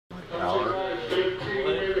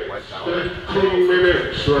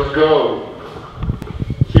So let's go.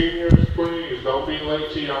 Seniors, please don't be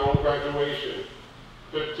late to your own graduation.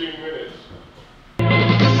 15 minutes.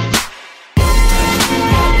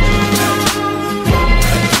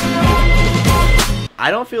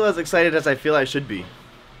 I don't feel as excited as I feel I should be.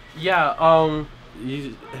 Yeah,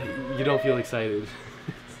 you don't feel excited.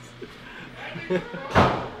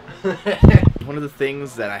 One of the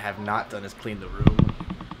things that I have not done is clean the room.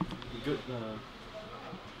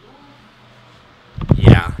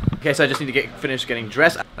 Yeah. Okay, so I just need to finish getting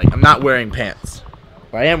dressed. Like, I'm not wearing pants.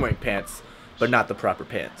 Well, I am wearing pants, but not the proper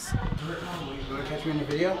pants. You want to catch me in the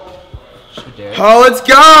video? Oh, let's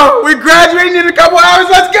go! We're graduating in a couple hours.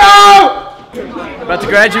 Let's go! About to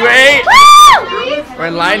graduate. We're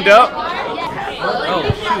lined up.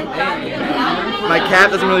 My cap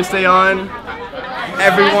doesn't really stay on.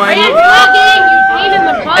 Everyone.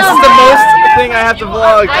 This is the most thing I have to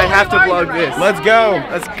vlog. I have to vlog this. Let's go.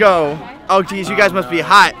 Let's go. Oh, geez, you guys must be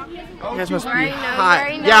hot. You guys must be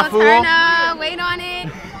hot. Yeah, fool. Wait on it.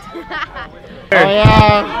 Oh,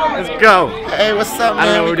 yeah. Let's go. Hey, what's up, man? I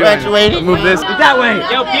don't know what we're graduating. doing. Move this. That way.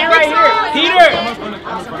 Yo, Peter right here.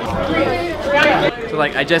 Peter! So,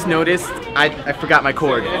 like, I just noticed I forgot my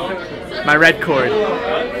cord. My red cord.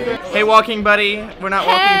 Hey, walking buddy. We're not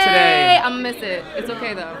walking today. I'm gonna miss it. It's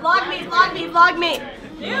okay, though. Vlog me, vlog me, vlog me.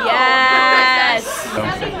 Yes.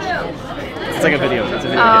 It's like a video. It's a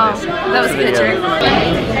video. That was a picture.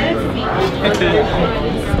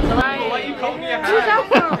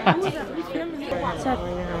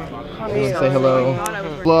 Say hello.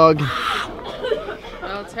 Vlog.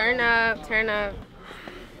 Oh, turn up, turn up.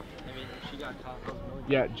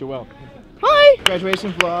 Yeah, Joelle. Hi.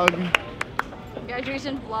 Graduation vlog.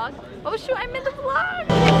 Graduation vlog. Oh shoot, I'm in the vlog.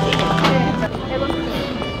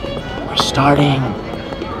 We're starting.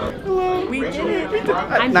 We did it.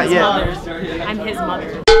 I'm not yet. I'm his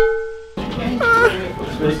mother.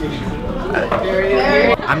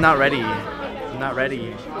 I'm not ready. I'm not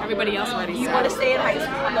ready. Everybody else ready. You want to stay in high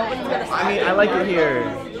school? Nobody's gonna stay. I mean, I like it here.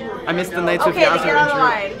 I miss the nights with Okay, Yasser get on the and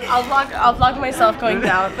line. I'll vlog myself going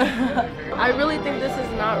down. I really think this is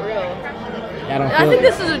not real. I I think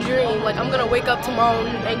this is a dream. Like, I'm gonna wake up tomorrow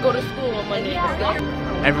and go to school on Monday.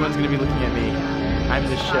 Everyone's gonna be looking at me. I'm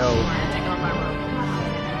the show.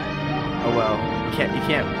 Oh well. You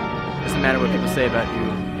can't. It doesn't matter what people say about you.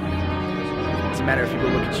 It doesn't matter if people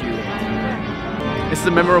look at you. This is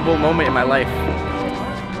a memorable moment in my life.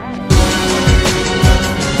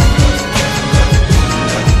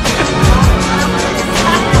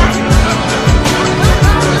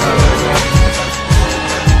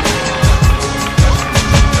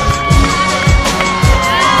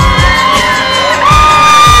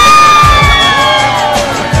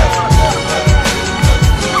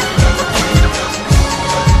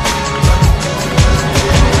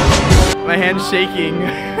 My hand's shaking.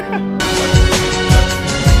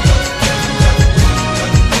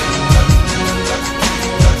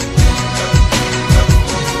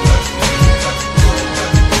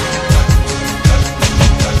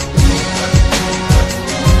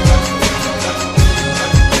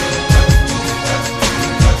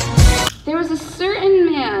 There was a certain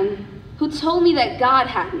man who told me that God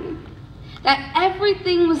had me, that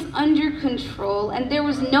everything was under control and there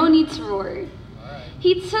was no need to worry.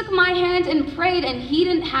 He took my hand and prayed, and he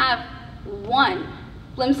didn't have one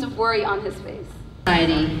glimpse of worry on his face.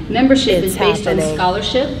 Membership is based on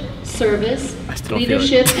scholarship, service,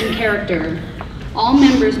 leadership, and character. All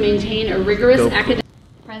members maintain a rigorous academic.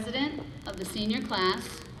 President of the senior class,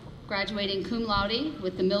 graduating cum laude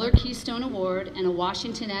with the Miller Keystone Award and a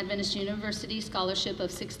Washington Adventist University scholarship of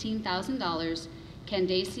 $16,000,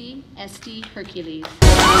 Candace Esti Hercules.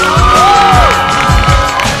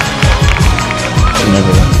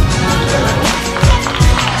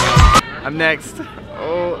 I'm next.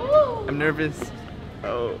 Oh, I'm nervous.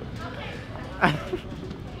 Oh.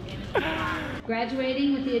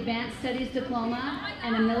 Graduating with the Advanced Studies Diploma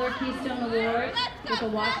and a Miller Keystone Award with a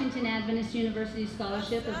Washington Adventist University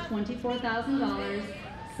scholarship of $24,000,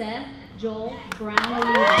 Seth Joel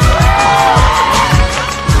Brown.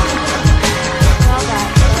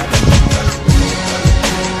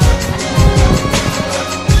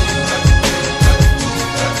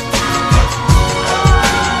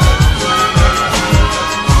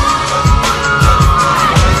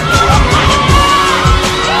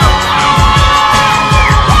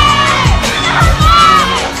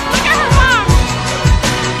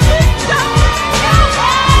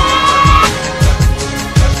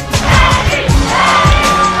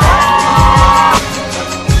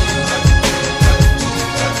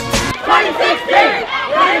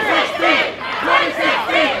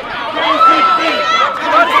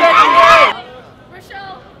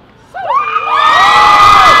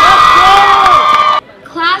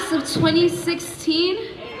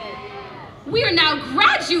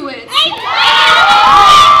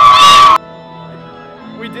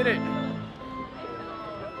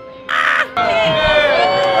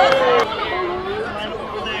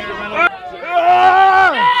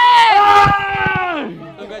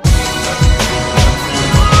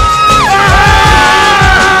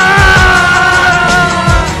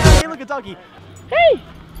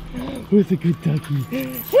 Who's a good ducky?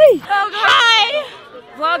 Hey! Hi!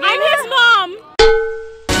 Vlogging. I'm his mom!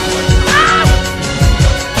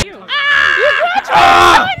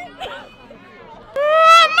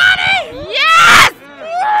 Money! Yes!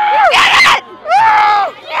 Get it!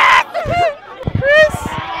 Yes! Chris!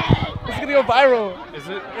 This is gonna go viral. Is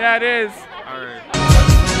it? Yeah, it is. Alright.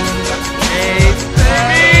 Hey,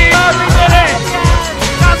 baby! Oh, we did it!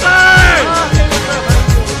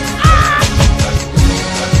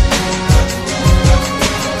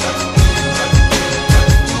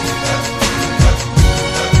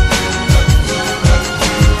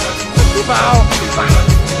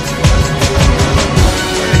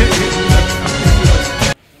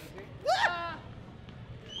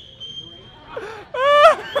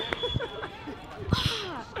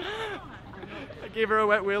 I gave her a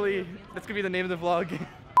wet willy. That's gonna be the name of the vlog.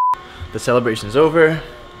 The celebration is over.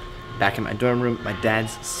 Back in my dorm room. My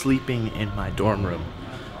dad's sleeping in my dorm room.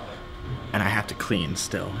 And I have to clean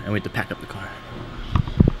still. And we have to pack up the car.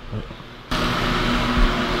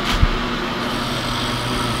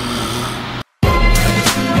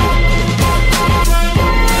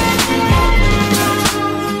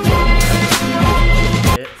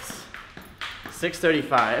 It's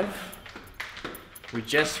 6:35. We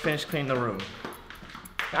just finished cleaning the room.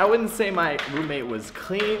 I wouldn't say my roommate was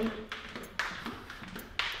clean,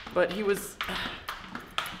 but he was,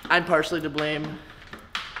 I'm partially to blame,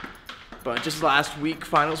 but just last week,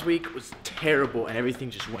 finals week, was terrible and everything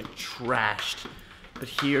just went trashed. But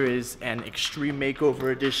here is an extreme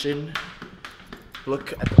makeover edition.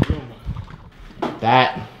 Look at the room.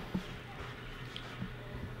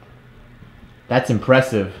 That's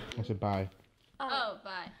impressive. I said bye. Oh,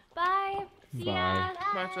 bye. Bye. See ya.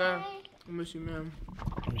 Bye, sir. I miss you, ma'am.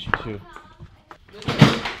 I miss you too.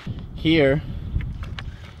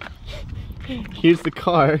 Here's the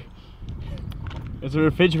car. There's a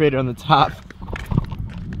refrigerator on the top.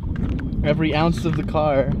 Every ounce of the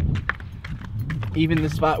car, even the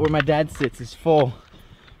spot where my dad sits, is full.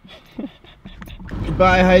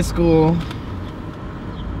 Goodbye, high school.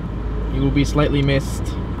 You will be slightly missed.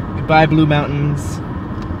 Goodbye, Blue Mountains.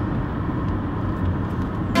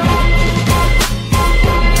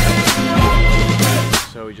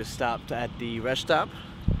 So we just stopped at the rest stop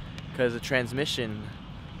because the transmission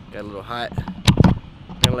got a little hot.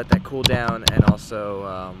 I'm gonna let that cool down and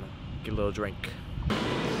also get a little drink.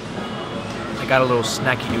 I got a little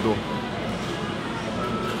snacky noodle.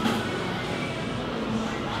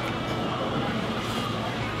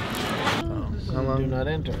 How long? Do not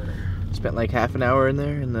enter. Spent like half an hour in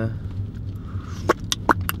there in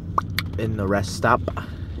the rest stop,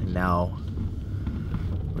 and now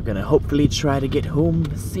we're gonna hopefully try to get home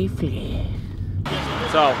safely.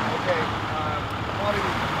 So, the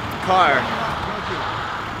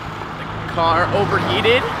car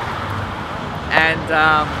overheated, and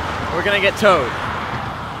we're gonna get towed.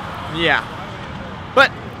 Yeah,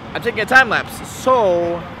 but I'm taking a time lapse,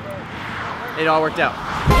 so it all worked out.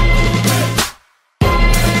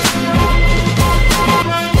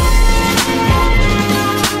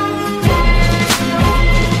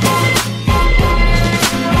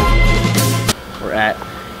 We're at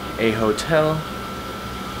a hotel.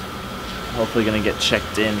 Hopefully gonna get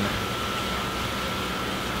checked in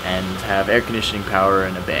and have air conditioning power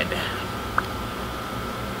and a bed.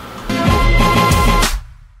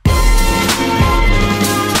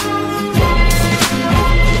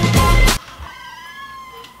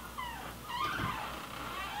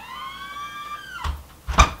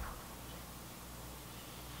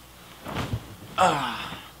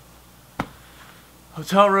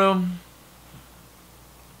 Hotel room,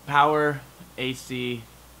 power, AC,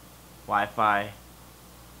 Wi-Fi.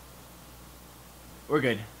 We're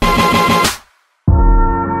good.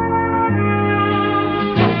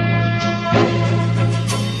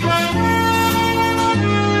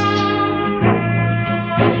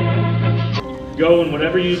 Go and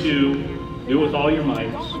whatever you do it with all your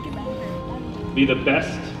might. Be the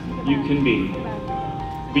best you can be.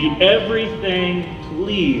 Be everything,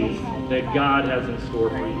 please, that God has in store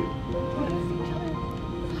for you.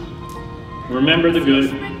 Remember the good,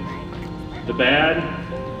 the bad,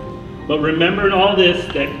 but remember in all this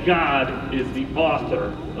that God is the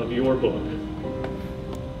author of your book.